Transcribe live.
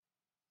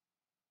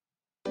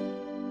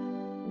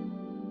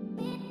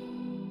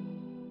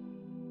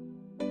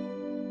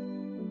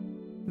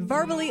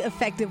Verbally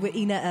Effective with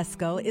Ina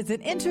Esco is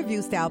an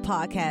interview-style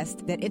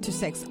podcast that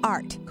intersects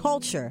art,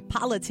 culture,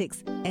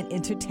 politics, and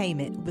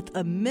entertainment with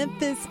a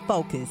Memphis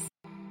focus.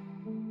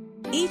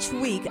 Each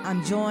week,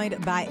 I'm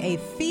joined by a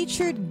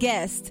featured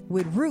guest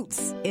with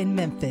roots in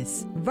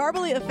Memphis.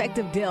 Verbally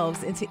Effective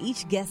delves into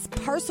each guest's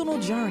personal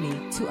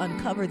journey to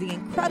uncover the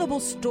incredible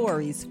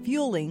stories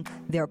fueling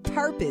their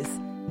purpose,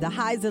 the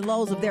highs and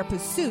lows of their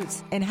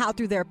pursuits, and how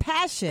through their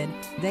passion,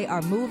 they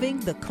are moving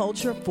the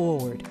culture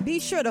forward. Be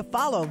sure to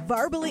follow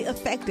Verbally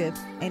Effective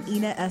and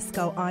Ina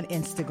Esco on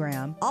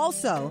Instagram.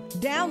 Also,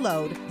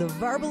 download the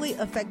Verbally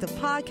Effective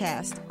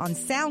podcast on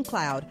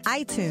SoundCloud,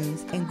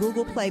 iTunes, and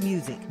Google Play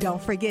Music.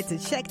 Don't forget to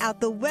check out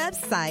the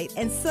website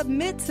and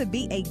submit to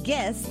be a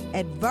guest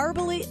at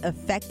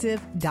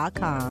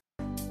verballyeffective.com.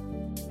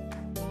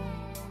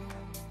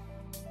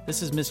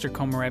 This is Mr.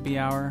 Komarebi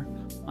Hour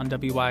on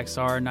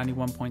WYXR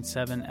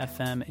 91.7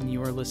 FM, and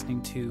you are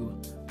listening to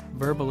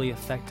Verbally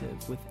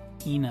Effective with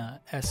Ina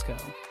Esco.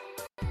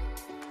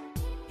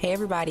 Hey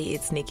everybody,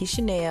 it's Nikki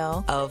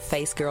Chanel of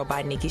Face Girl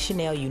by Nikki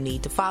Chanel. You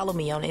need to follow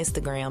me on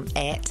Instagram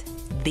at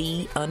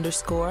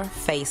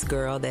 _Face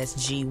Girl. That's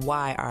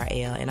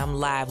GYRL. And I'm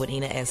live with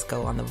Ina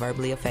Esco on the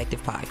Verbally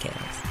Effective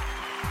podcast.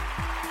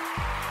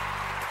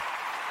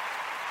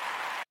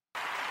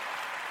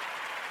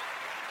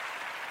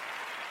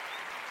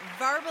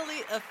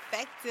 Verbally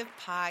Effective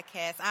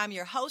Podcast. I'm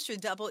your host, your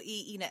double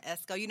E, Ina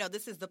Esco. You know,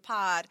 this is the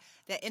pod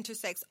that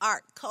intersects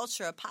art,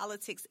 culture,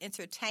 politics,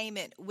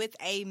 entertainment with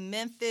a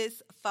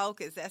Memphis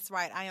focus. That's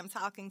right. I am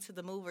talking to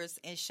the movers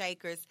and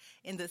shakers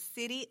in the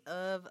city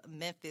of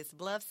Memphis,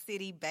 Bluff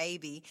City,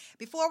 baby.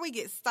 Before we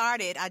get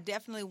started, I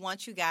definitely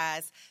want you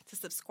guys to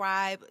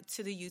subscribe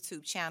to the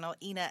YouTube channel,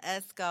 Ina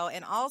Esco,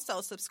 and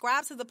also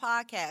subscribe to the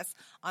podcast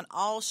on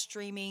all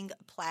streaming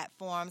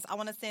platforms. I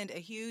want to send a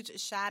huge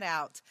shout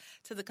out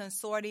to the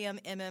Consortium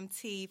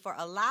MMT for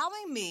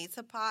allowing me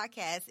to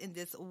podcast in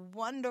this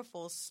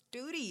wonderful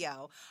studio.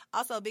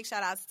 Also, a big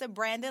shout outs to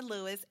Brandon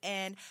Lewis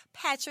and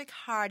Patrick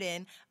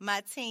Harden,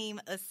 my team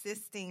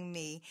assisting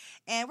me.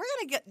 And we're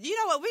going to get, you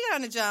know what, we're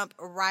going to jump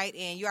right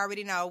in. You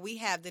already know we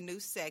have the new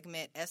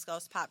segment,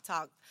 Esco's Pop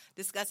Talk,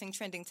 discussing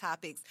trending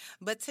topics.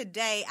 But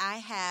today I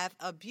have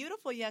a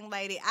beautiful young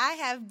lady. I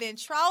have been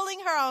trolling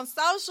her on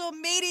social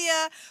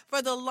media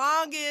for the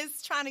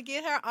longest, trying to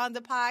get her on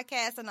the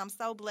podcast. And I'm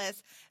so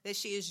blessed that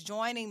she is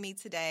joining me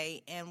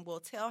today and will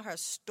tell her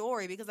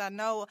story, because I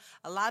know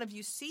a lot of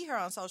you see her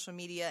on social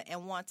media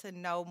and want to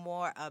know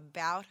more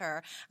about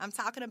her. I'm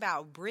talking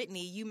about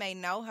Brittany. You may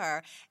know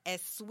her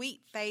as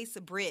Sweet Face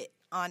Brit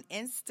on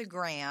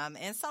Instagram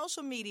and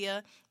social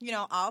media, you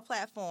know, all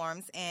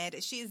platforms.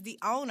 And she is the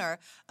owner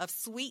of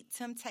Sweet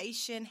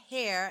Temptation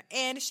Hair.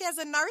 And she has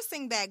a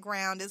nursing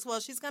background as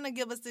well. She's going to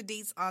give us the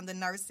deets on the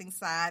nursing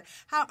side.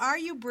 How are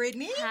you,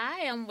 Brittany?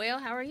 Hi, I'm well.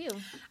 How are you?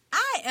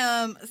 I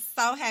am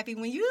so happy.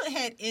 When you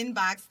had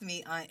inboxed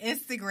me on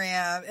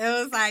Instagram, it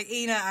was like,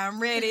 Ina,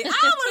 I'm ready. I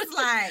was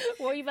like,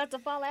 were you about to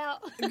fall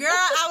out? Girl,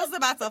 I was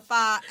about to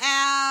fall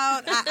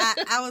out.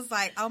 I was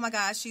like, oh my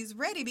gosh, she's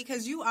ready,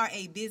 because you are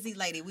a busy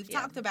lady. We've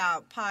talked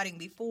about potting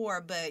before,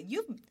 but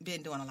you've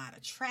been doing a lot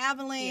of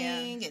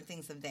traveling and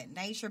things of that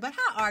nature. But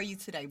how are you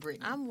today,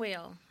 Brittany? I'm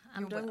well.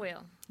 I'm doing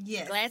well.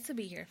 Yes. Glad to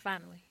be here,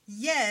 finally.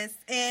 Yes.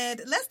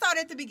 And let's start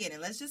at the beginning.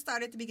 Let's just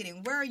start at the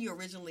beginning. Where are you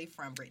originally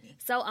from, Brittany?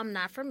 So I'm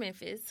not from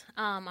Memphis.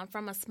 I'm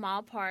from a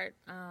small part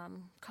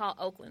called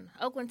Oakland,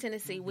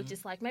 Tennessee, which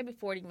is like maybe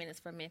 40 minutes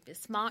from Memphis.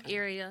 Small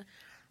area.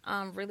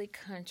 Really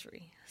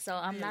country. So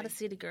I'm not a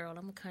city girl.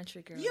 I'm a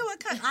country girl.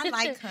 I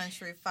like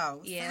country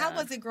folks. Yeah. How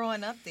was it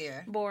growing up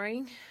there?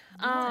 Boring.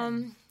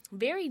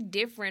 Very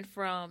different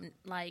from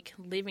like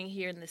living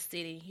here in the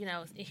city. You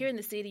know, here in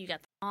the city, you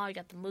got the mall, you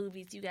got the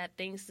movies, you got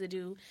things to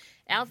do.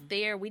 Out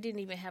there, we didn't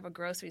even have a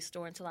grocery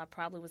store until I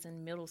probably was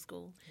in middle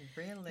school.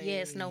 Really?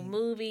 Yes, no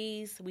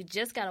movies. We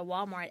just got a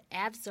Walmart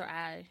after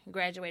I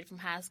graduated from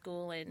high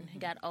school and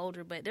got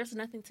older, but there's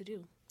nothing to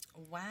do.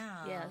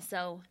 Wow. Yeah,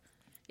 so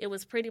it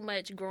was pretty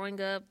much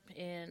growing up,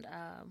 and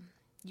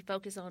you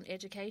focus on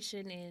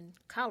education and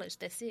college.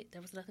 That's it.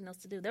 There was nothing else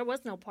to do. There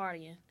was no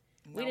partying.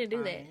 We didn't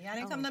do that. Y'all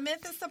didn't come to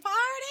Memphis to party?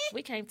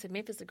 We came to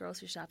Memphis to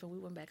grocery shop, and we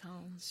went back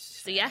home.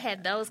 See, I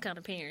had those kind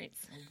of parents.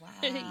 Wow.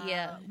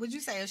 Yeah. Would you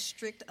say a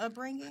strict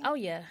upbringing? Oh,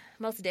 yeah.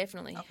 Most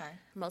definitely. Okay.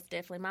 Most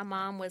definitely. My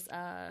mom was,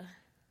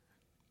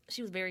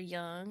 she was very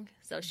young,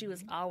 so she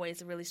was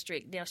always really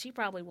strict. Now, she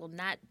probably will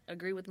not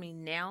agree with me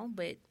now,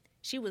 but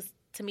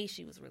to me,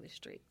 she was really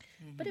strict.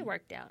 But it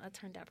worked out. I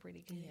turned out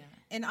pretty good. Yeah.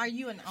 And are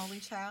you an only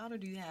child, or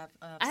do you have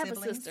siblings? I have a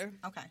sister.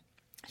 Okay.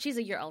 She's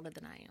a year older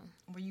than I am.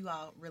 Were you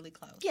all really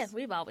close? Yes,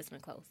 we've always been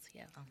close,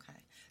 yeah. Okay.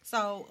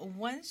 So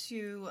once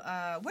you,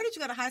 where did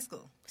you go to high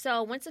school? So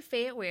I went to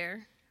Fayette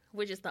Ware,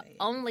 which is the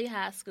only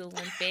high school in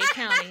Fayette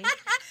County.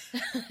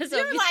 So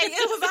You're like,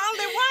 it was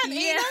only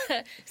one,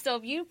 yeah. So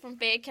if you from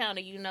Fayette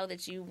County, you know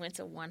that you went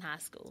to one high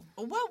school.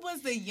 What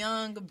was the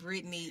young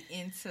Brittany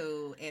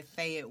into at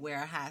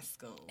Fayetteville High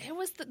School? It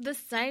was the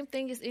same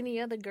thing as any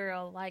other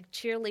girl, like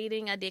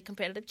cheerleading. I did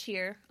competitive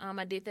cheer.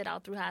 I did that all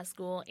through high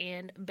school,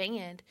 and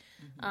band.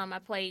 I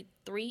played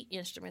 3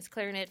 instruments: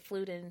 clarinet,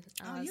 flute, and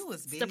you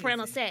was busy.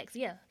 soprano sax.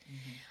 Yeah.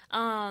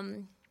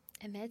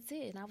 And that's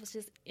it. And I was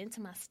just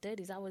into my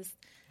studies.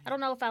 I don't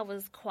know if I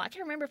was quiet. I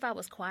can't remember if I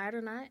was quiet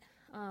or not.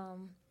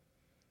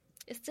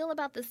 It's still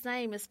about the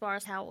same as far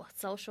as how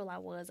social I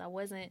was. I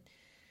wasn't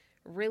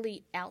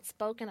really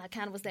outspoken. I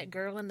kind of was that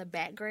girl in the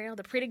background.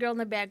 The pretty girl in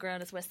the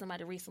background is what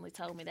somebody recently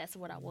told me. That's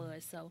what I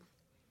was. So.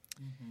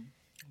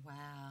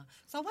 Wow.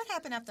 So what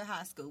happened after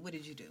high school? What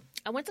did you do?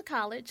 I went to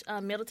college,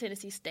 Middle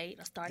Tennessee State.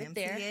 I started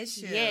there.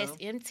 MTSU. Yes,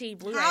 MT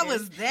Blue How Raiders.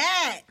 was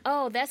that?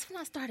 Oh, that's when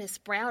I started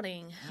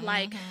sprouting.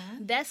 Like,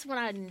 that's when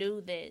I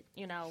knew that,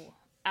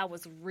 I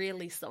was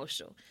really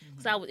social.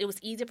 So it was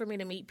easy for me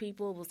to meet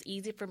people. It was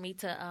easy for me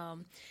to,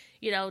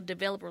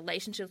 develop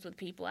relationships with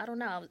people. I don't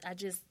know. I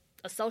just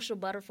a social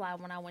butterfly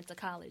when I went to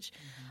college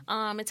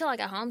until I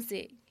got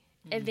homesick.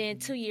 And then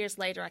 2 years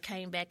later, I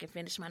came back and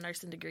finished my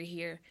nursing degree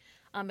here.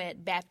 I'm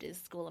at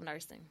Baptist School of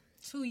Nursing.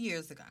 2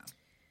 years ago.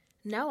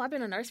 No, I've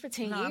been a nurse for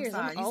 10 years.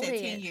 I'm sorry. I'm You said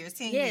old 10 years.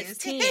 10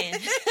 yes, years.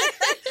 10.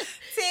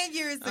 10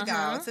 years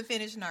ago to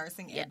finish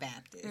nursing at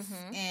Baptist.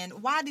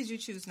 And why did you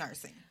choose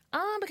nursing?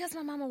 Because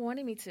my mama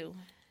wanted me to.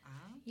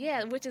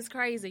 Yeah, which is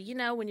crazy.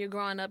 When you're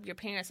growing up, your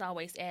parents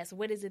always ask,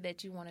 what is it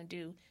that you want to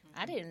do?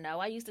 I didn't know.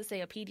 I used to say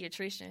a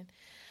pediatrician.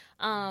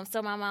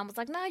 So my mom was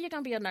like, no, you're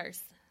going to be a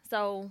nurse.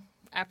 So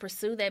I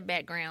pursued that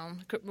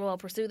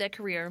pursue that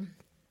career.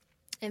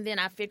 And then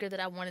I figured that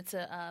I wanted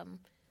to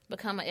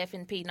become an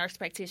FNP, nurse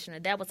practitioner.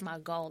 That was my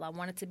goal. I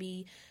wanted to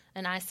be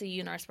an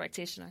ICU nurse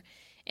practitioner.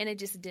 And it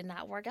just did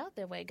not work out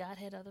that way. God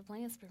had other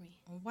plans for me.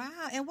 Wow.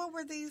 And what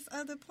were these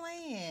other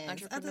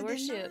plans?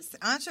 Entrepreneurship.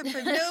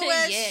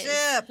 Entrepreneurship.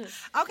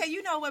 Yes. Okay,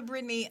 you know what,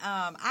 Brittany?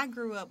 I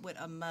grew up with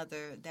a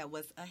mother that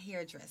was a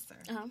hairdresser.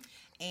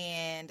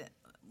 And,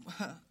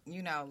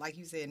 like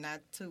you said,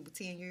 not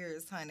 10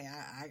 years, honey.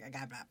 I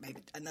got about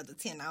maybe another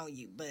 10 on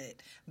you. But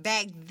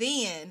back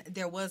then,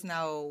 there was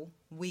no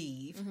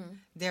weave.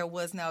 There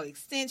was no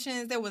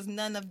extensions. There was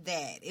none of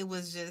that. It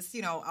was just,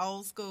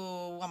 old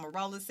school. I'm a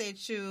roller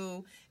set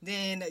you.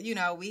 Then,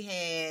 we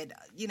had,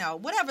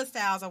 whatever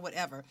styles or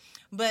whatever.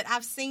 But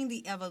I've seen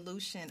the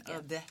evolution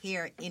of the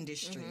hair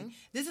industry.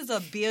 This is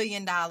 $1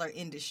 billion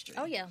industry.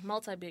 Oh, yeah.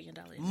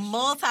 Multi-billion-dollar industry.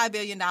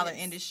 Multi-billion-dollar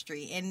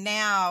industry. And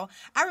now,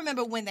 I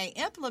remember when they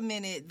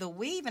implemented the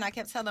weave, and I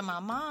kept telling my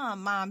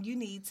Mom, you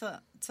need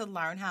to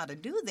learn how to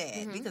do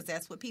that because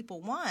that's what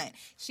people want.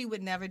 She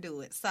would never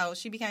do it. So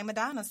she became a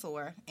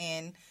dinosaur.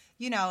 And,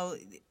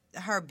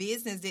 her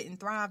business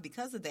didn't thrive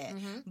because of that.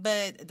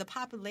 But the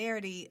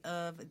popularity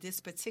of this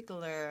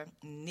particular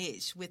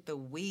niche with the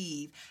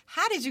weave,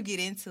 how did you get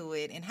into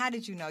it, and how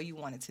did you know you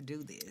wanted to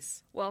do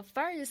this? Well,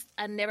 first,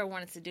 I never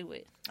wanted to do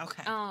it.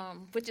 Okay.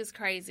 Which is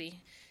crazy.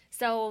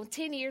 So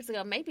 10 years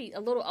ago, maybe a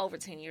little over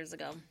 10 years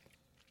ago,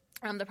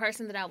 the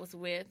person that I was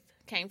with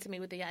came to me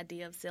with the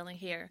idea of selling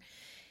hair.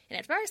 And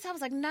at first, I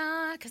was like,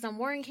 nah, because I'm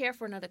wearing hair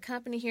for another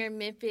company here in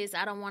Memphis.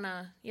 I don't want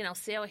to,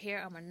 sell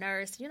hair. I'm a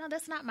nurse.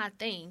 That's not my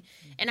thing.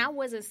 And I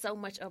wasn't so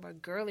much of a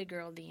girly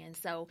girl then.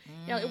 So,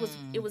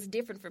 it was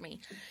different for me.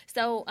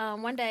 So,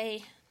 one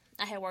day,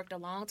 I had worked a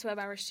long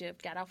 12-hour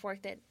shift, got off work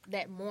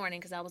that morning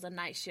because I was a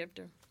night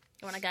shifter.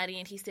 And when I got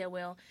in, he said,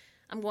 well,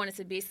 I'm going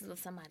into business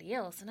with somebody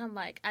else. And I'm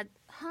like,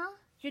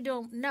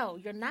 no,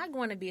 you're not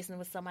going to business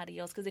with somebody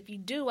else because if you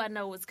do, I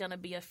know it's going to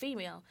be a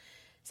female.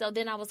 So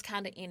then I was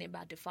kind of in it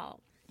by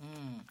default.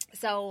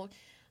 So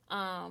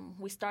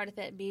we started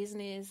that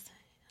business,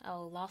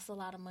 lost a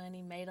lot of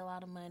money, made a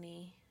lot of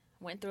money,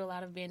 went through a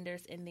lot of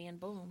vendors, and then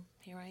boom,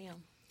 here I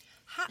am.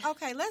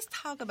 Okay, let's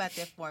talk about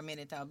that for a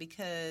minute, though,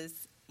 because,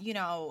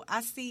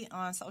 I see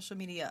on social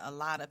media a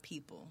lot of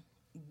people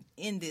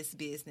in this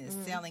business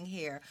selling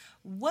hair.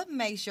 What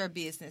makes your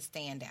business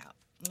stand out?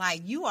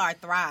 Like, you are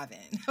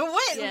thriving.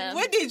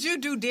 What did you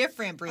do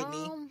different,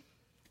 Brittany?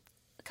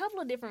 A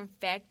couple of different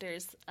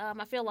factors.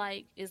 I feel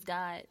like it's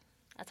God.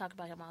 I talk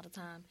about him all the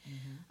time.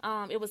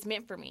 It was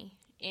meant for me.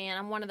 And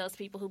I'm one of those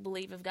people who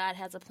believe if God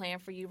has a plan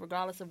for you,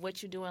 regardless of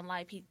what you do in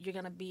life, you're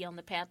going to be on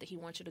the path that he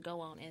wants you to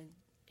go on. And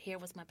here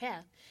was my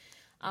path.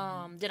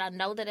 Did I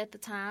know that at the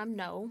time?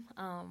 No.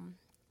 And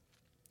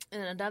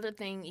another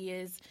thing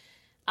is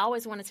I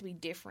always wanted to be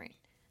different.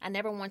 I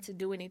never want to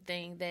do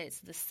anything that's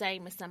the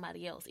same as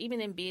somebody else.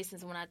 Even in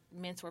business, when I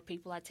mentor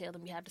people, I tell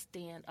them you have to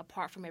stand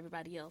apart from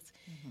everybody else.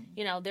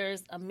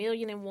 There's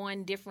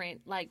 1,000,001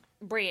 different, like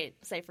bread,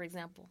 say, for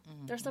example.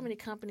 There's so many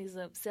companies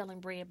of selling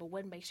bread, but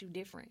what makes you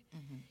different?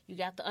 You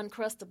got the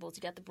Uncrustables.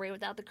 You got the bread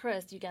without the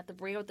crust. You got the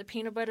bread with the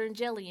peanut butter and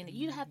jelly in it.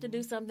 You have to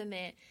do something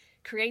that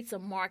creates a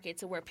market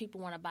to where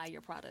people want to buy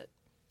your product.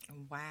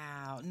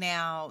 Wow.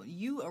 Now,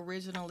 you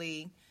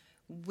originally,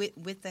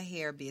 with the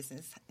hair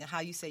business,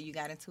 how you say you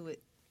got into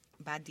it?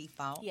 By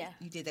default. Yeah.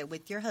 You did that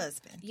with your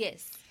husband.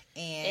 Yes.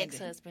 And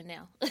ex-husband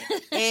now.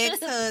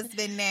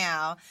 Ex-husband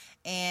now.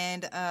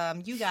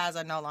 And you guys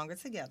are no longer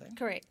together.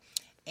 Correct.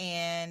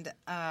 And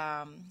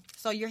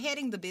so you're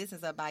heading the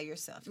business up by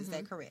yourself. Is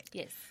that correct?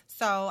 Yes.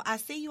 So I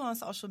see you on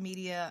social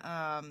media.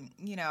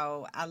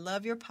 I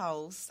love your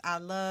posts. I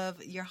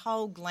love your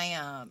whole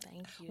glam.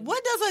 Thank you.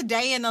 What does a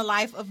day in the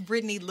life of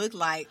Brittany look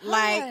like?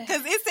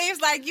 Because it seems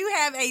like you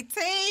have a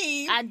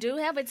team. I do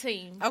have a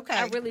team. Okay.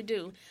 I really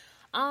do.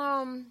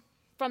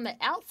 From the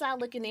outside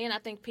looking in, I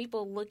think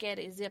people look at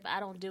it as if I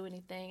don't do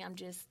anything. I'm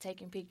just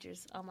taking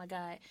pictures. Oh, my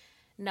God.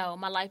 No,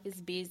 my life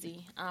is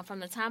busy. From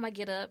the time I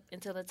get up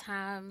until the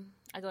time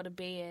I go to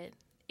bed,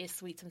 it's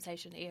sweet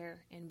temptation air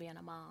and being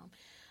a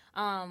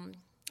mom.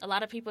 A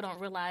lot of people don't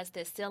realize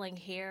that selling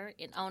hair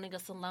and owning a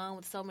salon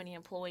with so many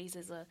employees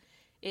is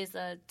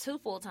a 2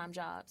 full-time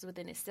jobs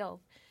within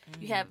itself.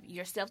 Mm-hmm. You have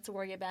yourself to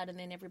worry about and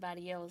then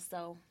everybody else.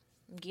 So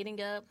I'm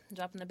getting up,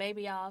 dropping the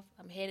baby off.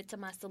 I'm headed to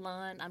my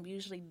salon. I'm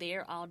usually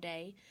there all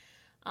day.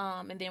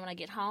 And then when I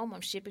get home,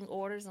 I'm shipping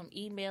orders, I'm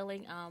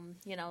emailing,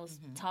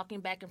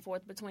 talking back and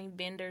forth between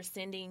vendors,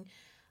 sending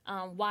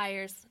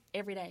wires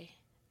every day.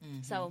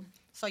 Mm-hmm.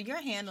 So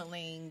you're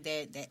handling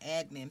the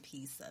admin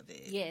piece of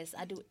it. Yes,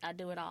 I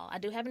do it all. I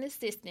do have an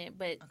assistant,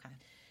 but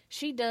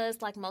she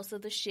does like most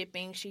of the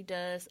shipping. She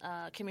does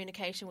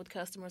communication with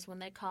customers when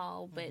they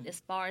call. But as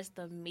far as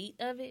the meat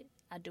of it,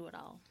 I do it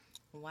all.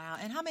 Wow.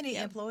 And how many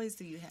employees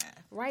do you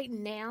have? Right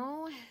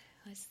now,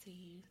 let's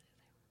see,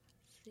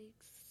 6,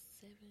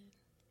 7, 8,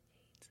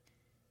 9.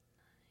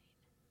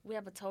 We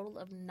have a total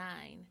of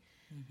 9.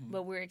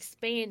 But we're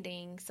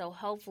expanding, so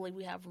hopefully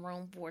we have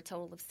room for a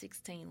total of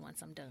 16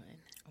 once I'm done.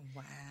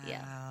 Wow.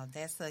 Yeah.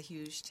 That's a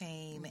huge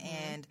team.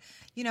 And,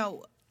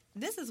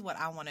 this is what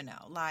I want to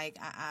know. Like,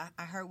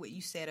 I heard what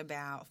you said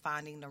about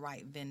finding the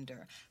right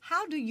vendor.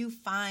 How do you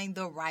find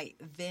the right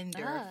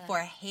vendor for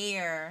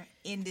hair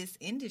in this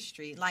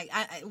industry? Like,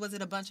 was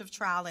it a bunch of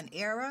trial and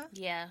error?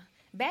 Yeah.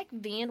 Back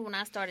then, when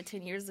I started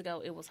 10 years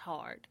ago, it was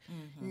hard.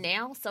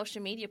 Now,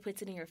 social media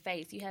puts it in your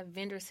face. You have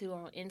vendors who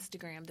are on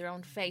Instagram. They're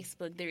on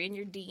Facebook. They're in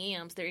your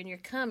DMs. They're in your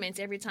comments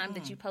every time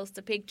that you post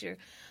a picture.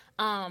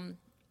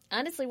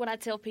 Honestly, what I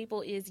tell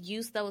people is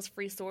use those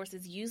free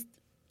sources. Use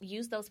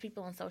those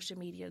people on social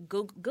media.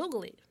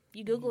 Google it.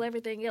 You Google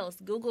everything else.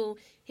 Google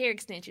hair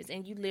extensions,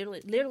 and you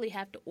literally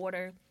have to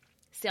order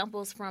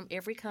samples from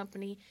every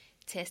company.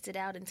 Test it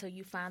out until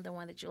you find the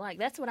one that you like.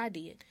 That's what I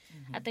did.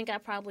 I think I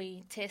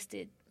probably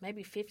tested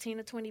maybe 15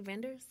 or 20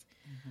 vendors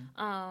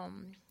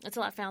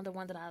until I found the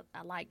one that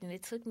I liked. And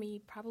it took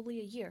me probably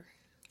a year.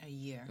 A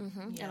year.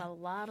 Yeah. And a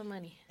lot of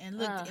money. And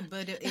look,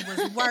 but it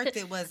was worth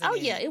it, wasn't it? Oh,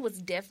 yeah. It was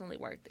definitely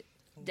worth it.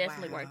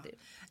 Definitely worth it.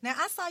 Now,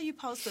 I saw you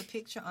post a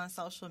picture on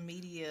social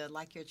media,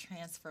 like your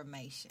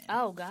transformation.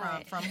 Oh,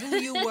 God. From who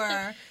you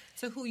were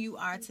to who you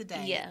are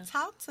today. Yeah.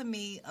 Talk to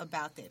me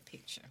about that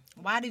picture.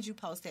 Why did you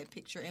post that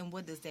picture, and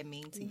what does that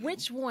mean to you?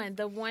 Which one?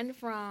 The one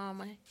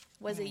from,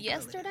 was it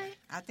yesterday?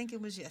 I think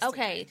it was yesterday.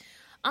 Okay.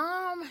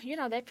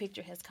 That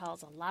picture has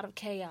caused a lot of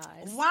chaos.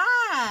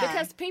 Why?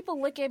 Because people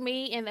look at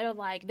me and they're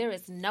like, there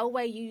is no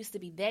way you used to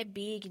be that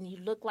big and you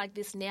look like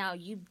this now.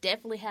 You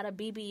definitely had a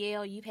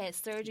BBL. You've had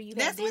surgery.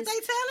 That's what they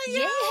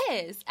telling you?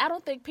 Yes. I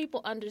don't think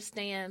people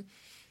understand.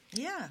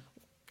 Yeah.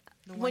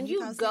 When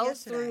you go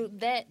through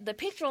that, the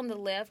picture on the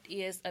left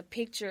is a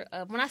picture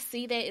of, when I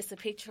see that, it's a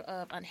picture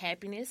of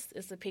unhappiness.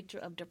 It's a picture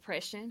of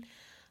depression.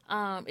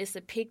 It's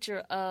a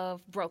picture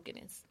of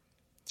brokenness.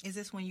 Is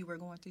this when you were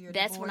going through your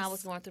divorce? That's when I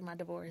was going through my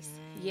divorce,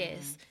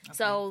 yes. Okay.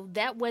 So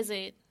that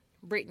wasn't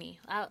Brittany.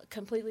 I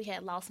completely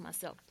had lost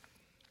myself.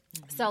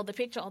 So the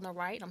picture on the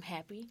right, I'm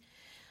happy.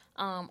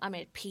 I'm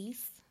at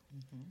peace.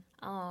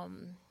 I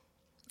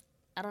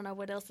don't know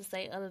what else to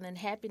say other than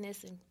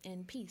happiness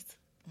and peace.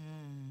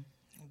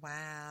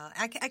 Wow.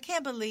 I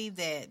can't believe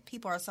that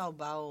people are so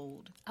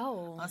bold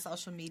on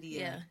social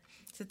media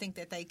to think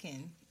that they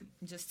can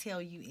just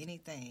tell you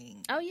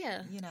anything. Oh,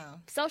 yeah.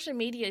 Social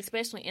media,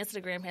 especially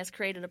Instagram, has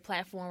created a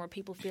platform where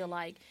people feel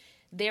like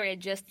they're at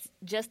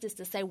justice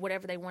to say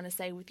whatever they want to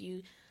say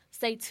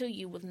to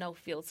you with no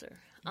filter.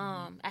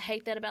 I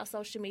hate that about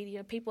social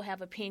media. People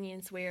have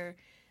opinions where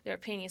their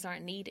opinions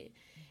aren't needed.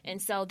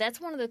 And so that's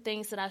one of the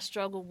things that I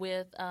struggled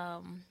with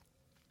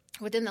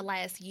within the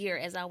last year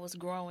as I was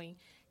growing,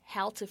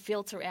 how to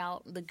filter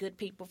out the good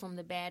people from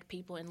the bad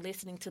people and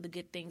listening to the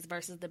good things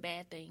versus the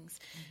bad things.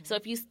 So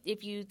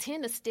if you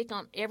tend to stick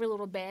on every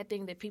little bad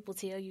thing that people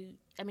tell you,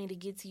 it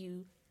gets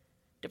you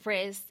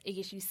depressed, it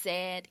gets you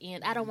sad,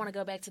 and I don't want to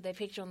go back to that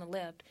picture on the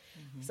left.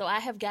 So I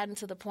have gotten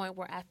to the point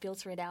where I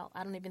filter it out.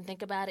 I don't even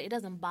think about it. It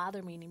doesn't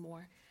bother me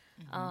anymore.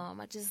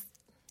 I just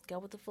go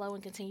with the flow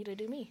and continue to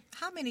do me.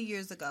 How many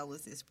years ago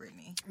was this,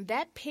 Brittany?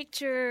 That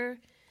picture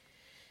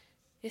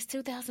is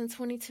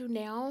 2022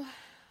 now.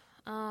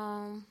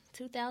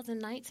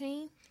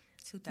 2019?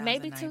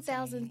 Maybe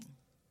 2019.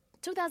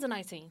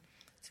 2019.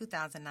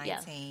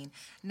 Yeah.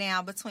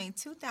 Now, between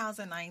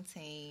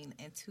 2019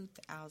 and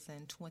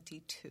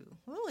 2022,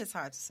 it's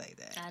hard to say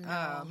that. I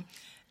know.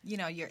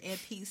 You're at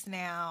peace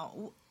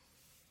now.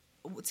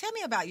 Tell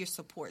me about your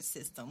support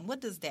system. What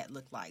does that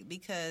look like?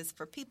 Because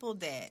for people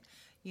that,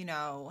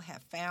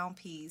 have found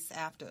peace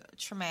after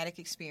traumatic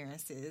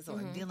experiences or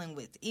dealing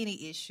with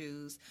any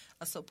issues,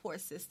 a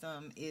support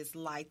system is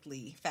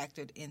likely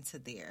factored into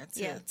there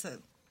to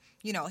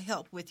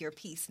help with your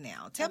peace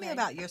now. Tell me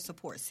about your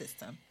support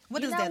system.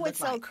 What does that look like? What's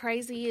so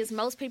crazy is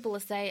most people will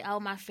say, oh,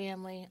 my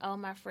family, oh,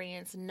 my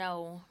friends.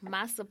 No,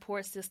 my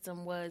support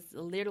system was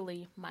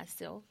literally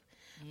myself.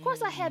 Of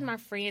course, I had my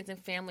friends and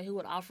family who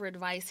would offer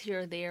advice here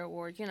or there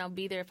or,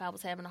 be there if I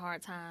was having a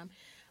hard time.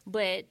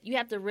 But you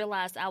have to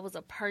realize I was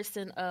a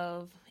person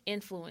of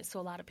influence to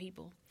a lot of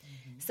people.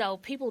 So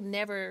people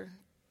never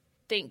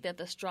think that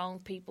the strong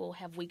people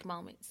have weak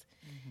moments.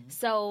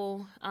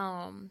 So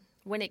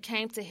when it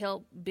came to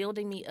help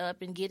building me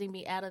up and getting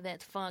me out of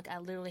that funk, I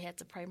literally had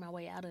to pray my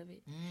way out of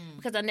it.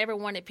 Because I never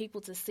wanted people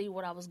to see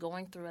what I was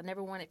going through. I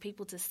never wanted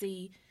people to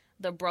see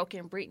the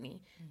broken Brittany.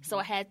 So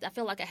I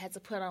feel like I had to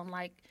put on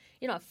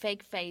a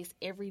fake face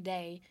every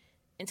day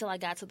until I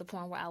got to the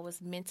point where I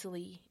was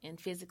mentally and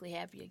physically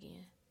happy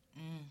again.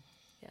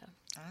 Yeah.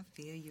 I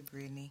feel you,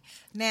 Brittany.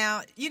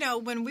 Now,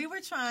 when we were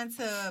trying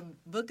to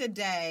book a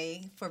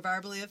day for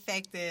Verbally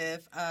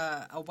Effective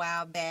a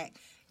while back,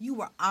 you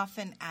were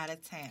often out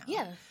of town.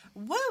 Yeah.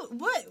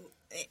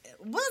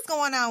 What's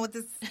going on with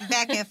this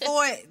back and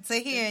forth to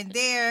here and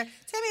there?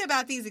 Tell me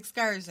about these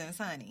excursions,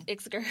 honey.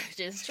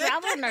 Excursions,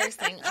 travel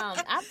nursing.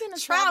 I've been a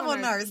travel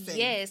nursing.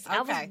 Yes,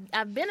 okay.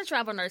 I've been a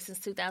travel nurse since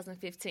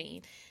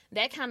 2015.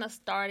 That kind of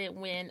started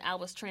when I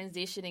was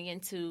transitioning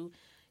into,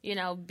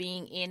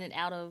 being in and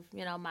out of,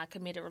 my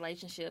committed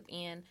relationship,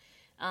 and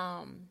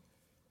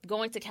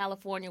going to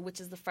California,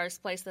 which is the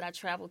first place that I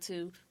traveled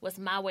to, was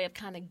my way of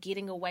kind of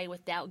getting away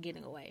without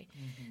getting away.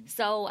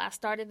 So I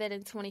started that in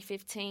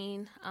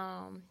 2015.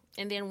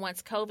 And then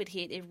once COVID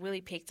hit, it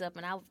really picked up.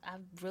 And I've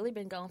really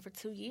been gone for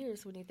 2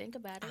 years when you think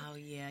about it. Oh,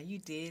 yeah. You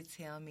did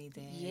tell me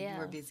that. Yeah. You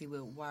were busy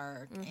with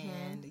work.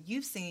 And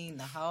you've seen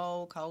the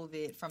whole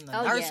COVID from the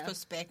nurse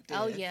perspective.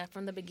 Oh, yeah.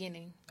 From the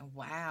beginning.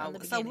 Wow.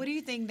 So what do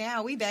you think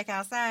now? We back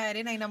outside.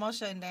 It ain't no more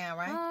shutting down,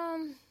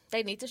 right?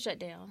 They need to shut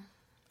down.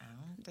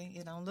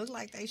 It don't look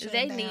like they should.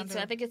 They need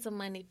to. I think it's a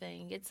money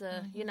thing. It's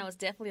it's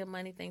definitely a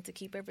money thing to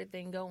keep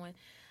everything going.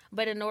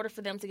 But in order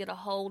for them to get a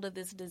hold of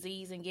this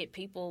disease and get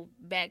people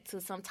back to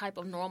some type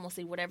of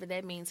normalcy, whatever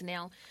that means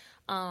now,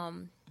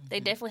 they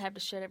definitely have to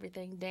shut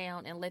everything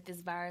down and let this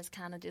virus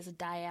kind of just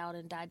die out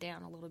and die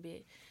down a little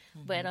bit.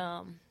 But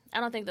I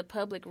don't think the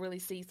public really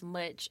sees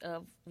much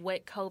of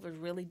what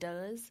COVID really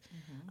does.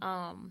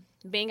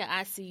 Being an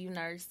ICU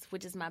nurse,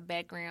 which is my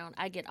background,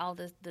 I get all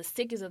the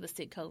sickest of the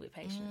sick COVID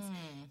patients.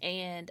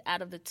 And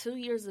out of the 2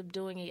 years of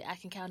doing it, I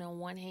can count on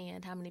one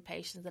hand how many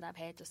patients that I've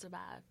had to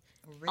survive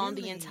on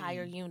the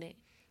entire unit.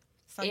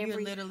 So you're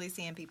literally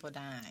seeing people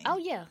dying. Oh,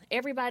 yeah.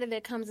 Everybody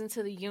that comes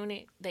into the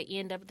unit, they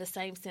end up with the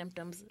same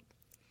symptoms,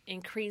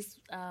 increased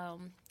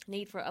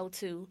need for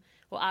O2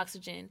 or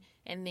oxygen,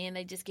 and then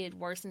they just get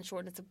worse and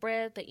shortness of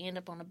breath. They end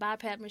up on a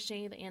BiPAP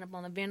machine. They end up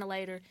on a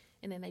ventilator,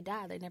 and then they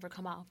die. They never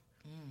come off.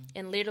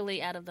 And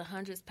literally out of the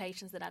hundreds of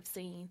patients that I've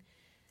seen,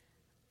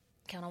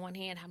 count on one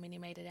hand how many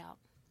made it out.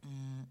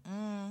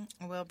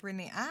 Well,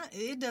 Brittany,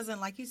 it doesn't,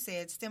 like you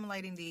said,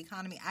 stimulating the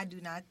economy. I do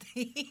not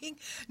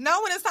think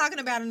no one is talking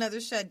about another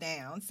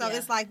shutdown. So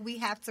it's like we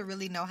have to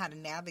really know how to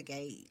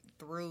navigate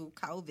through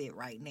COVID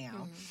right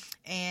now.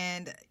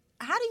 And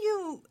how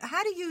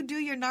do you do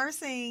your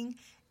nursing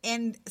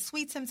and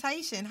Sweet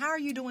Temptation? How are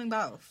you doing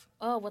both?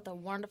 Oh, with a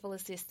wonderful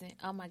assistant.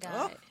 Oh my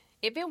God.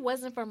 If it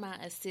wasn't for my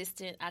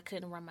assistant, I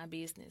couldn't run my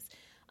business.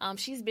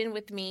 She's been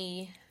with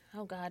me,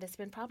 oh God, it's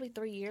been probably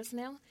 3 years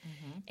now.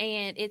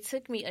 And it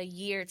took me a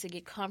year to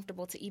get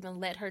comfortable to even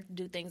let her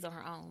do things on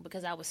her own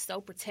because I was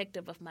so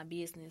protective of my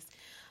business.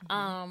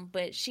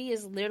 But she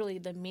is literally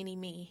the mini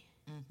me.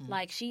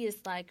 Like, she is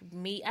like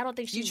me. I don't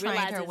think she realizes. You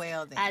trained her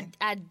well then.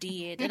 I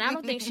did. And I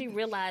don't think she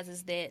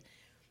realizes that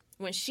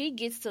when she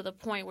gets to the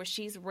point where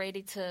she's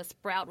ready to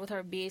sprout with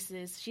her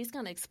business, she's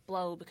going to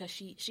explode because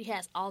she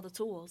has all the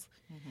tools.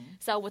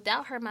 So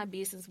without her, my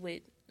business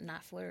would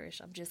not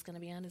flourish. I'm just going to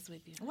be honest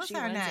with you. What's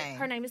her name?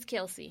 Her name is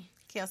Kelsey.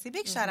 Kelsey,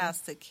 big shout outs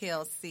to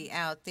Kelsey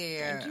out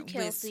there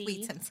with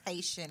Sweet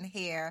Temptation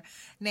Hair.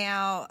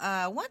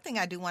 Now, one thing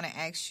I do want to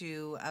ask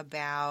you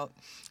about,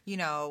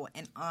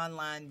 an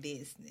online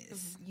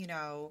business.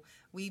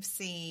 We've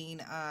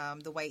seen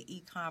the way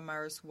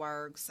e-commerce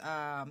works.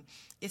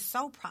 It's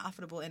so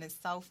profitable and it's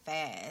so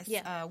fast.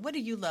 Yeah. What do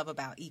you love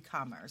about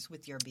e-commerce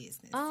with your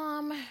business?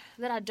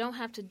 That I don't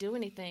have to do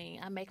anything.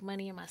 I make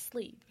money in my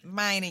sleep.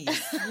 Mine in your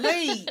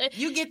sleep.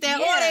 You get that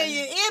order in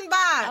your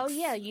inbox. Oh,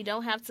 yeah. You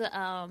don't have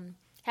to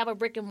have a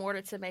brick and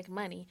mortar to make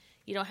money.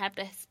 You don't have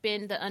to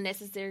spend the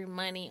unnecessary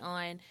money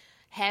on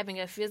having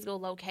a physical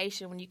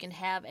location when you can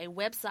have a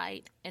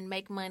website and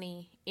make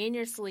money in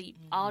your sleep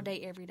all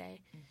day, every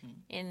day.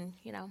 And,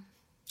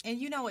 And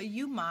you know what?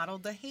 You model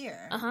the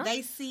hair.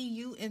 They see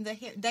you in the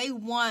hair. They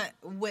want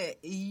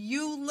what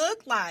you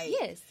look like.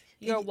 Yes.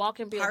 You're a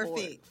walking billboard.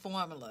 Perfect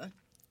formula.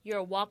 You're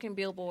a walking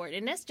billboard.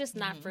 And that's just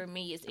not for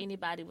me. It's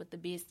anybody with the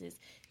business.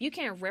 You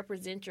can't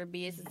represent your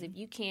business if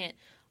you can't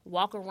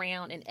walk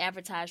around and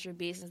advertise your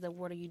business, then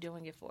what are you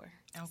doing it for?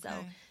 Okay. So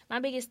my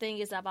biggest thing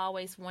is I've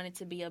always wanted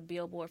to be a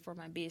billboard for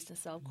my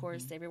business. So, of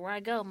course, everywhere I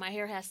go, my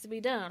hair has to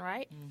be done,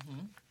 right?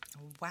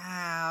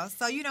 Wow.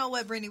 So you know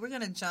what, Brittany, we're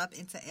going to jump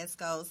into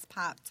Esco's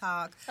Pop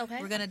Talk. Okay.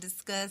 We're going to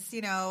discuss,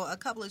 a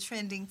couple of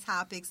trending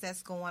topics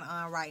that's going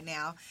on right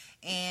now.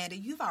 And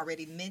you've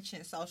already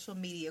mentioned social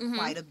media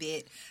quite a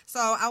bit. So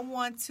I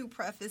want to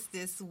preface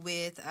this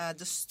with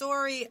the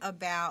story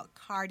about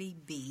Cardi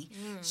B.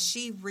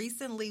 She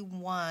recently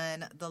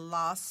won the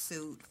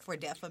lawsuit for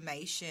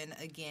defamation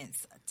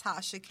against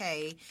Tasha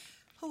K,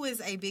 who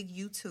is a big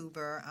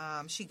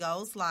YouTuber. She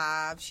goes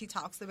live. She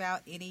talks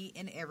about any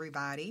and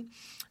everybody.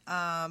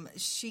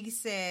 She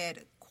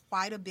said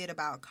quite a bit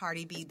about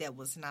Cardi B that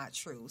was not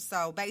true.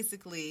 So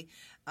basically,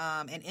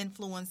 an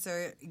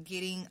influencer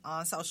getting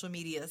on social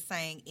media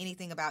saying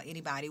anything about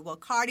anybody. Well,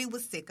 Cardi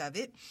was sick of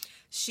it.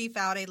 She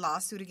filed a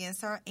lawsuit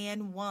against her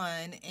and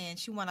won. And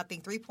she won, I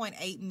think,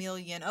 $3.8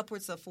 million,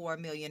 upwards of $4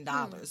 million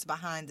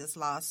behind this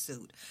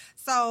lawsuit.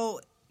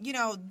 So,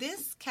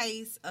 this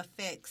case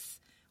affects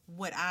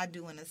what I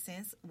do in a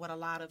sense, what a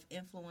lot of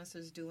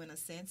influencers do in a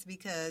sense,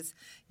 because,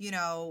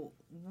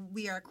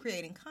 we are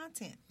creating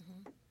content.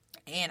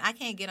 And I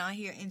can't get on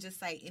here and just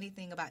say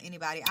anything about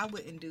anybody. I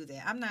wouldn't do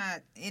that. I'm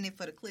not in it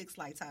for the clicks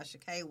like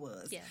Tasha K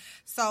was. Yeah.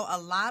 So a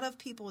lot of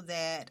people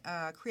that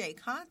create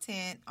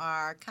content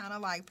are kind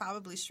of like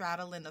probably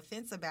straddling the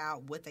fence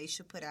about what they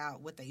should put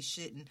out, what they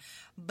shouldn't.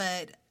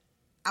 But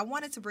I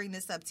wanted to bring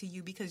this up to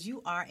you because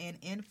you are an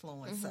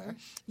influencer.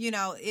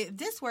 If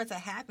this were to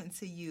happen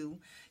to you,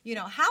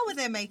 how would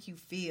that make you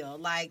feel?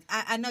 Like,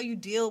 I know you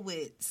deal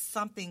with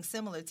something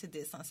similar to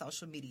this on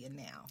social media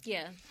now.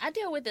 Yeah, I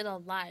deal with it a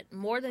lot,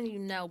 more than you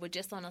know, but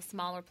just on a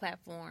smaller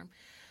platform.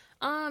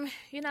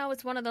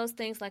 It's one of those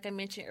things, like I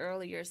mentioned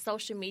earlier,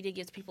 social media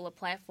gives people a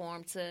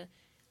platform to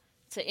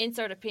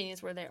insert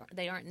opinions where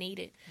they aren't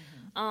needed.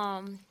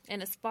 And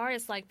as far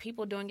as, like,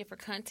 people doing it for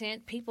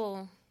content,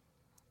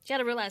 you got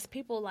to realize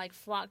people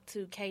flock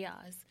to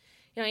chaos.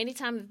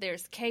 Anytime that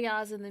there's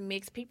chaos in the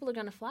mix, people are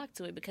going to flock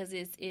to it because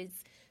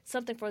it's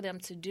something for them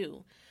to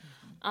do.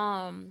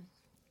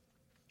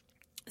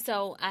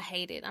 So I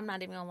hate it. I'm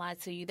not even going to lie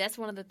to you. That's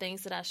one of the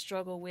things that I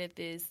struggle with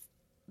is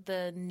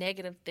the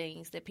negative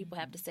things that people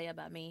have to say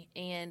about me.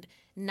 And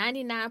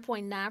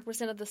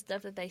 99.9% of the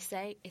stuff that they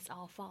say, it's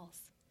all false.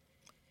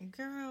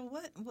 Girl,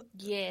 what?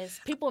 Yes.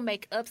 People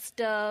make up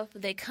stuff.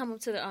 They come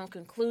up to their own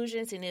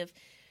conclusions. And if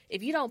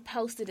you don't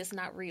post it, it's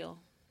not real.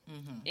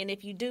 And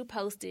if you do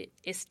post it,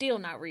 it's still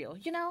not real.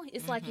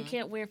 It's like you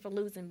can't win for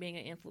losing being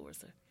an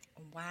influencer.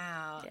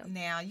 Wow. Yep.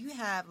 Now, you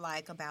have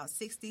about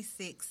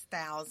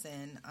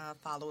 66,000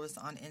 followers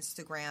on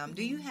Instagram.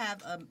 Do you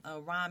have a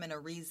rhyme and a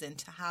reason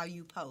to how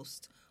you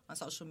post on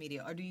social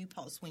media, or do you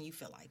post when you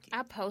feel like it?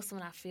 I post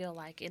when I feel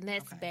like it, and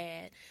that's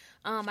bad.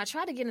 I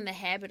try to get in the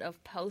habit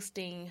of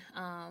posting.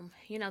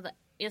 The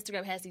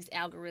Instagram has these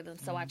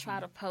algorithms, so I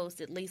try to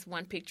post at least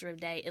one picture a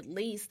day, at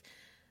least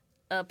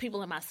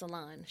people in my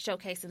salon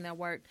showcasing their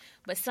work.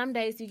 But some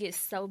days you get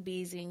so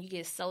busy and you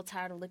get so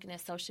tired of looking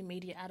at social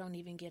media, I don't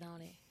even get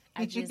on it.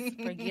 I just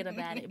forget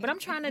about it. But I'm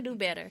trying to do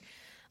better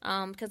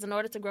because in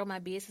order to grow my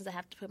business, I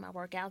have to put my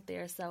work out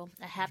there. So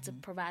I have to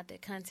provide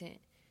that content.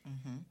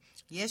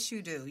 Yes,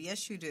 you do.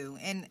 Yes, you do.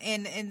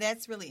 And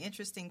that's really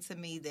interesting to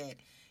me that,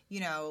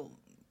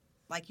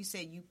 like you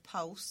said, you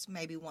post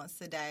maybe once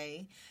a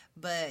day,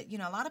 but, a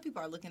lot of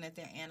people are looking at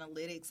their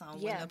analytics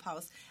on when to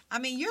post. I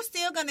mean, you're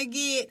still going to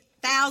get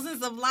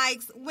thousands of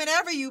likes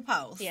whenever you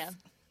post. Yeah.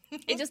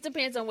 It just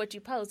depends on what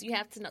you post. You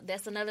have to know.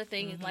 That's another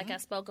thing, like I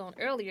spoke on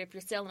earlier. If you're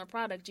selling a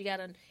product,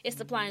 it's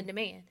supply and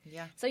demand.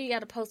 Yeah. So you got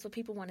to post what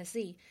people want to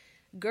see.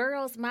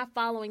 Girls, my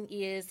following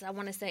is, I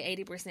want to say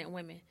 80%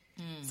 women.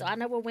 So I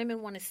know what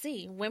women want to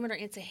see. Women are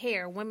into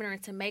hair. Women are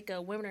into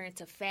makeup. Women are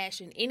into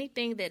fashion.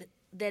 Anything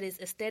that is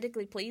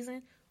aesthetically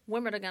pleasing,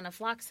 women are going to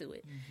flock to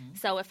it.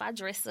 So if I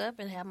dress up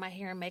and have my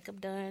hair and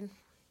makeup done,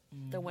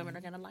 the women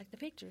are going to like the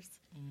pictures.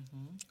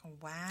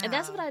 Wow. And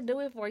that's what I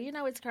do it for.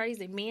 It's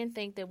crazy. Men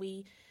think that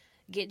we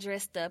get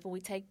dressed up and we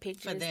take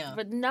pictures. For them.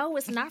 But no,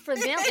 it's not for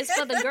them. It's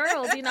for the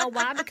girls. You know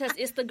why? Because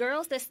it's the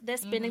girls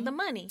that's spending the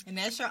money. And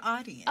that's your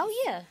audience.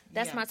 Oh, yeah.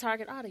 That's my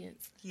target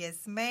audience.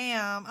 Yes,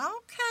 ma'am.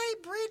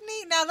 Okay,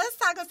 Brittany. Now, let's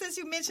talk, since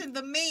you mentioned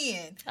the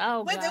men.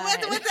 Oh, what God.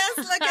 What that's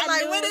looking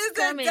like? What is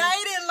the dating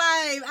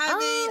life? I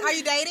mean, are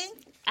you dating?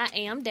 I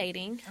am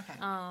dating. Okay.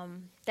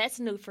 That's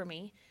new for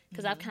me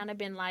because I've kind of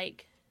been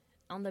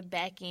on the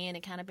back end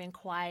and kind of been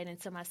quiet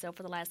into myself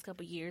for the last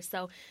couple of years.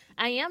 So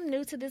I am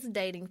new to this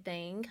dating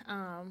thing.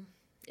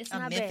 It's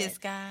not bad. A Memphis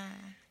guy?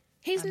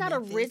 He's not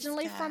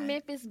originally from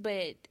Memphis,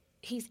 but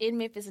he's in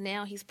Memphis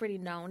now. He's pretty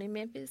known in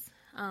Memphis.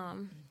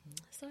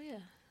 So, yeah.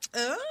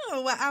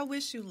 Oh, well, I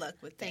wish you luck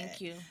with that.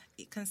 Thank you.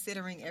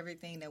 Considering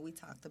everything that we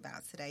talked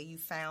about today, you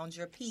found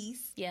your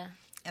peace. Yeah.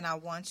 and I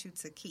want you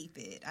to keep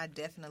it. I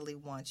definitely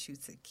want you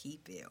to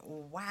keep it.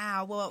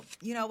 Wow. Well,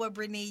 you know what,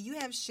 Brittany? You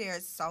have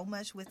shared so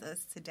much with us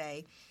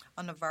today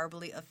on the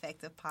Verbally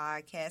Effective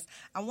podcast.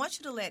 I want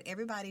you to let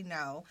everybody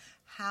know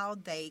how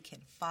they can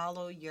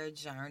follow your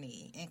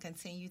journey and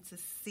continue to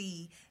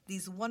see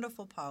these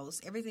wonderful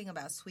posts, everything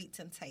about Sweet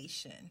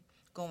Temptation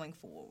going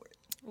forward.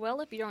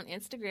 Well, if you're on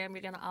Instagram,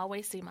 you're going to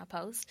always see my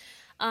posts.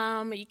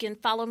 You can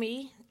follow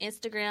me,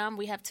 Instagram.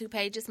 We have 2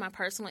 pages. My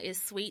personal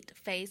is Sweet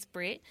Face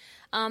Brit.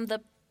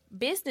 The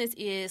business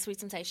is Sweet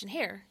Temptation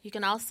Hair. You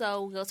can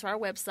also go to our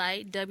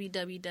website,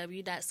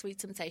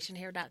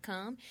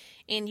 www.sweettemptationhair.com,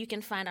 and you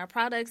can find our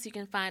products. You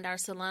can find our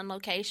salon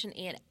location,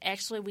 and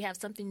actually we have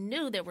something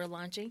new that we're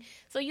launching,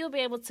 so you'll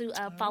be able to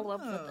follow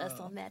up with us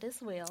on that as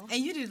well.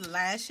 And you do the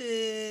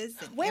lashes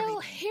and Well,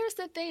 everything. here's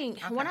the thing.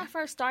 Okay. When I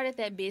first started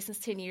that business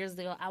 10 years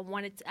ago, I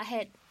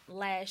had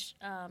lash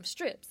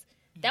strips.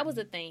 That was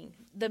a thing.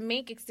 The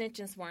mink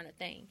extensions weren't a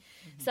thing.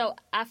 So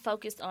I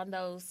focused on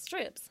those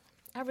strips.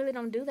 I really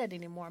don't do that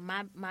anymore.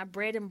 My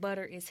bread and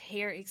butter is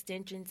hair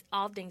extensions,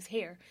 all things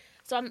hair.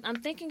 So I'm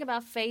thinking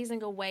about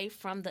phasing away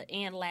from the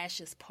and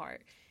lashes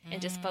part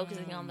and just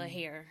focusing on the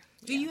hair.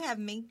 Do you have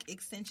mink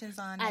extensions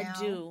on now? I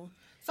do.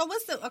 So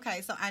so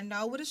I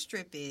know what a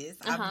strip is.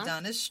 I've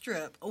done a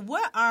strip.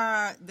 What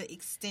are the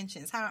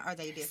extensions? How are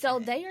they different? So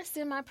they are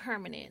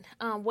semi-permanent.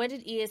 What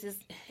it is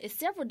it's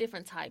several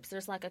different types.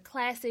 There's like a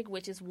classic,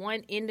 which is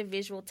one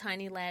individual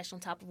tiny lash on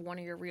top of one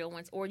of your real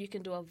ones, or you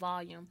can do a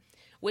volume,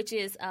 which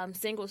is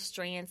single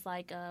strands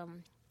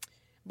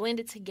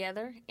blended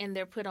together, and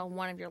they're put on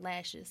one of your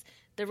lashes.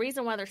 The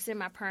reason why they're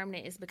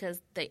semi-permanent is because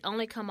they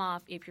only come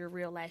off if your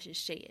real lashes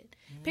shed.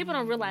 People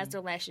don't realize their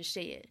lashes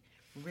shed.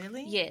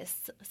 Really?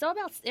 Yes. So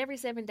about every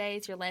 7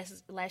 days, your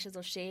lashes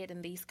will shed,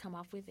 and these come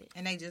off with it.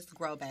 And they just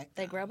grow back.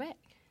 They grow back.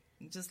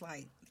 Just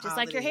like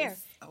your hair.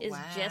 Oh, It's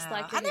just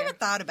like your I never hair.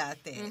 thought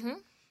about that.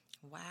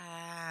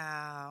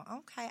 Wow.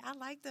 Okay. I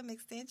like them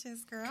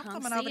extensions, girl. I'm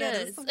Come coming over see there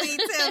to us.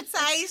 Sweet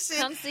Temptation.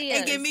 Come see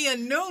and us. give me a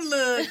new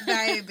look,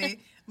 baby.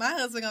 My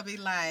husband going to be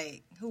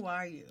like, who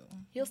are you?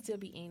 He'll still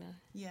be Ina.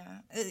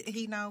 Yeah.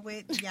 He know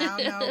it. Y'all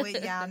know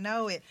it. Y'all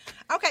know it.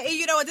 Okay. And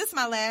you know what? This is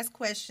my last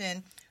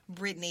question,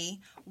 Brittany.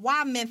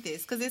 Why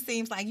Memphis? Because it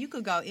seems like you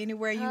could go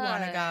anywhere you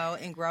want to go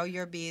and grow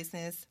your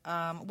business.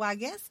 Well, I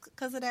guess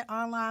because of that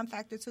online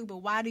factor too, but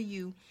why do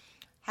you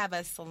have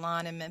a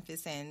salon in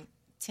Memphis and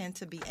tend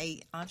to be a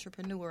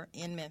entrepreneur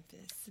in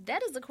Memphis?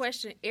 That is a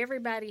question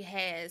everybody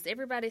has.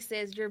 Everybody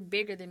says you're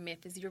bigger than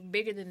Memphis. You're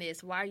bigger than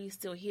this. Why are you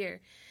still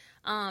here?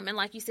 And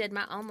like you said,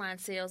 my online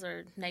sales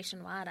are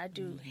nationwide. I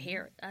do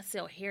hair. I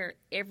sell hair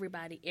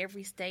everybody,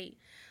 every state.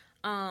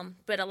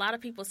 But a lot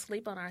of people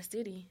sleep on our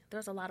city.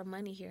 There's a lot of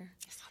money here.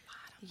 It's a lot of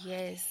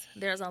Yes,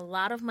 there's a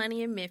lot of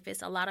money in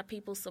Memphis. A lot of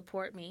people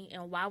support me.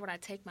 And why would I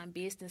take my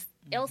business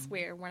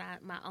elsewhere when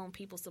my own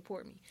people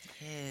support me?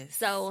 Yes.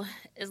 So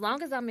as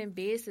long as I'm in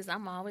business,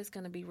 I'm always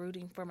going to be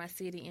rooting for my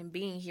city and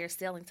being here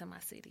selling to my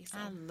city. So.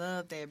 I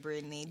love that,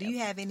 Brittany. Do you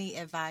have any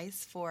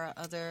advice for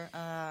other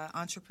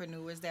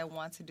entrepreneurs that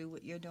want to do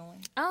what you're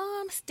doing?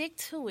 Stick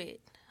to it.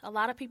 A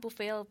lot of people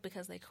fail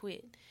because they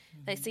quit.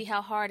 They see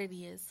how hard it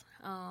is.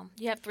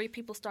 You have 3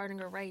 people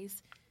starting a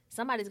race.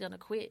 Somebody's going to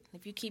quit.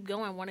 If you keep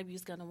going, one of you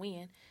is going to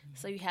win.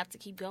 So you have to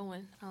keep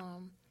going.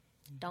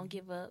 Don't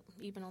give up,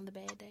 even on the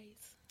bad days.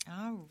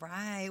 All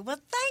right. Well,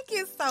 thank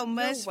you so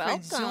much for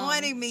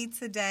joining me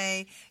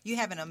today. You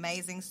have an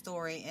amazing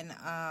story, and,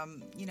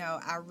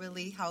 I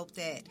really hope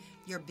that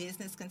your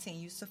business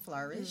continues to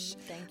flourish.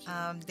 Thank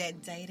you.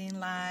 That dating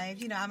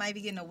life, I might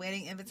be getting a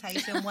wedding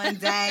invitation one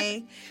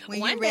day when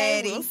One you're day,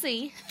 ready. we'll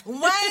see.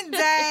 One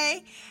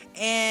day.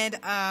 And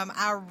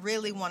I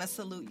really want to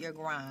salute your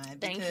grind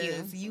Thank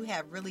because you. you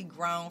have really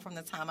grown from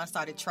the time I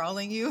started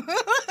trolling you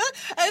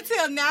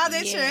until now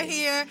that you're Yes.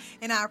 here.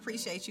 And I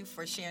appreciate you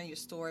for sharing your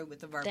story with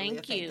the Verbally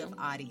Thank you. Effective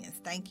audience.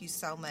 Thank you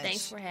so much.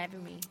 Thanks for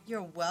having me.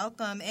 You're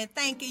welcome. And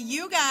thank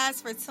you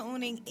guys for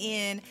tuning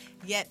in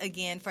yet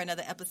again for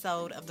another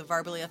episode of the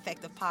Verbally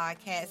Effective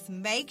podcast.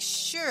 Make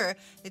sure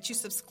that you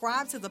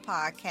subscribe to the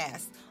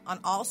podcast on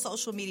all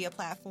social media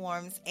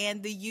platforms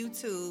and the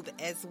YouTube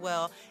as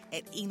well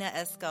at Ina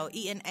Esco,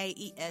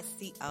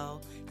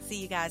 ENAESCO.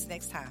 See you guys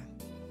next time.